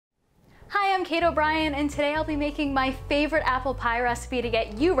I'm Cait O'Brien, and today I'll be making my favorite apple pie recipe to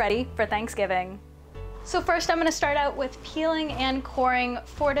get you ready for Thanksgiving. So first I'm going to start out with peeling and coring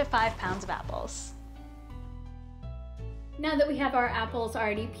 4 to 5 pounds of apples. Now that we have our apples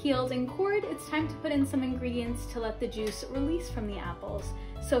already peeled and cored, it's time to put in some ingredients to let the juice release from the apples.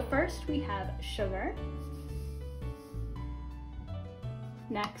 So first we have sugar.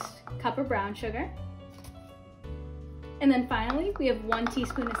 Next, cup of brown sugar. And then finally, we have 1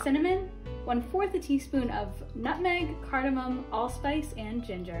 teaspoon of cinnamon, 1/4 a teaspoon of nutmeg, cardamom, allspice, and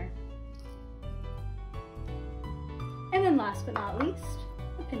ginger. And then last but not least,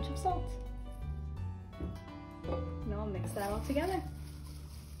 a pinch of salt. And I'll mix that all together.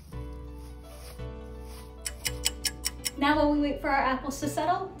 Now while we wait for our apples to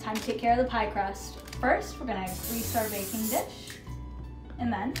settle, time to take care of the pie crust. First, we're gonna grease our baking dish,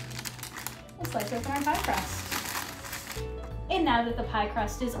 and then we'll slice open our pie crust. And now that the pie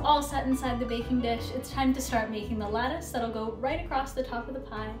crust is all set inside the baking dish, it's time to start making the lattice that'll go right across the top of the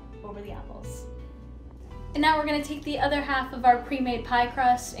pie over the apples. And now we're gonna take the other half of our pre-made pie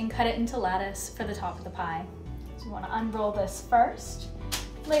crust and cut it into lattice for the top of the pie. So you wanna unroll this first,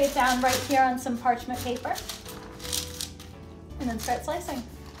 lay it down right here on some parchment paper, and then start slicing.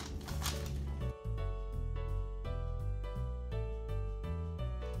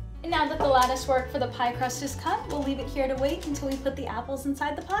 And now that the lattice work for the pie crust is cut, we'll leave it here to wait until we put the apples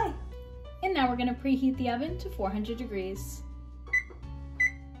inside the pie. And now we're gonna preheat the oven to 400 degrees.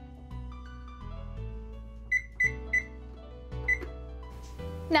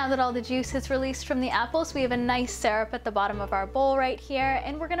 Now that all the juice is released from the apples, we have a nice syrup at the bottom of our bowl right here,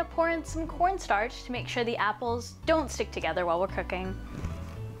 and we're gonna pour in some cornstarch to make sure the apples don't stick together while we're cooking.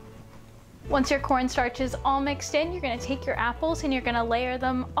 Once your cornstarch is all mixed in, you're gonna take your apples and you're gonna layer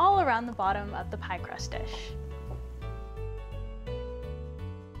them all around the bottom of the pie crust dish.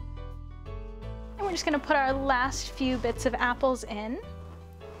 And we're just gonna put our last few bits of apples in.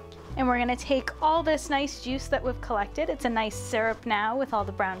 And we're gonna take all this nice juice that we've collected. It's a nice syrup now with all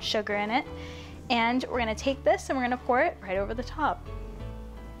the brown sugar in it. And we're gonna take this and we're gonna pour it right over the top.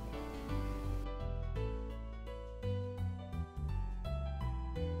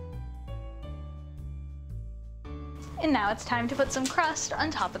 And now it's time to put some crust on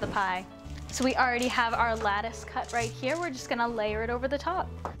top of the pie. So we already have our lattice cut right here. We're just gonna layer it over the top.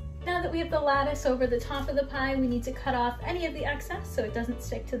 Now that we have the lattice over the top of the pie, we need to cut off any of the excess so it doesn't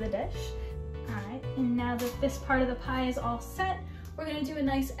stick to the dish. All right, and now that this part of the pie is all set, we're gonna do a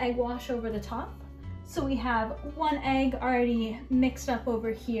nice egg wash over the top. So we have 1 egg already mixed up over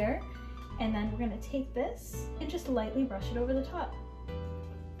here, and then we're gonna take this and just lightly brush it over the top.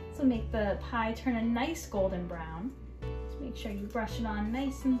 So make the pie turn a nice golden brown. Make sure you brush it on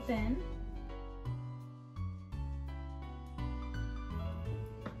nice and thin.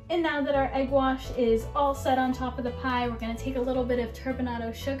 And now that our egg wash is all set on top of the pie, we're gonna take a little bit of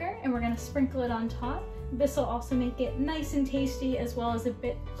turbinado sugar and we're gonna sprinkle it on top. This will also make it nice and tasty as well as a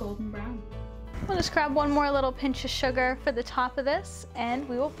bit golden brown. We'll just grab 1 more little pinch of sugar for the top of this and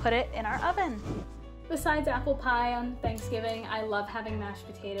we will put it in our oven. Besides apple pie on Thanksgiving, I love having mashed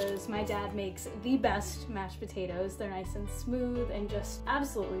potatoes. My dad makes the best mashed potatoes. They're nice and smooth and just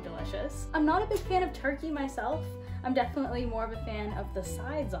absolutely delicious. I'm not a big fan of turkey myself. I'm definitely more of a fan of the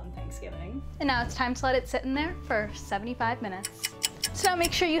sides on Thanksgiving. And now it's time to let it sit in there for 75 minutes. So now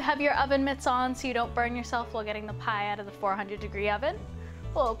make sure you have your oven mitts on so you don't burn yourself while getting the pie out of the 400-degree oven.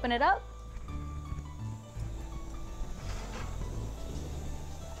 We'll open it up.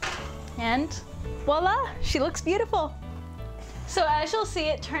 And voila, she looks beautiful. So as you'll see,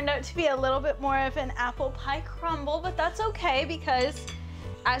 it turned out to be a little bit more of an apple pie crumble, but that's okay because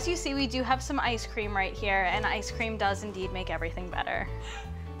as you see, we do have some ice cream right here, and ice cream does indeed make everything better.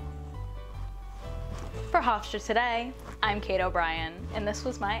 For Hofstra Today, I'm Cait O'Brien, and this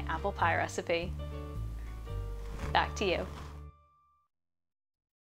was my apple pie recipe. Back to you.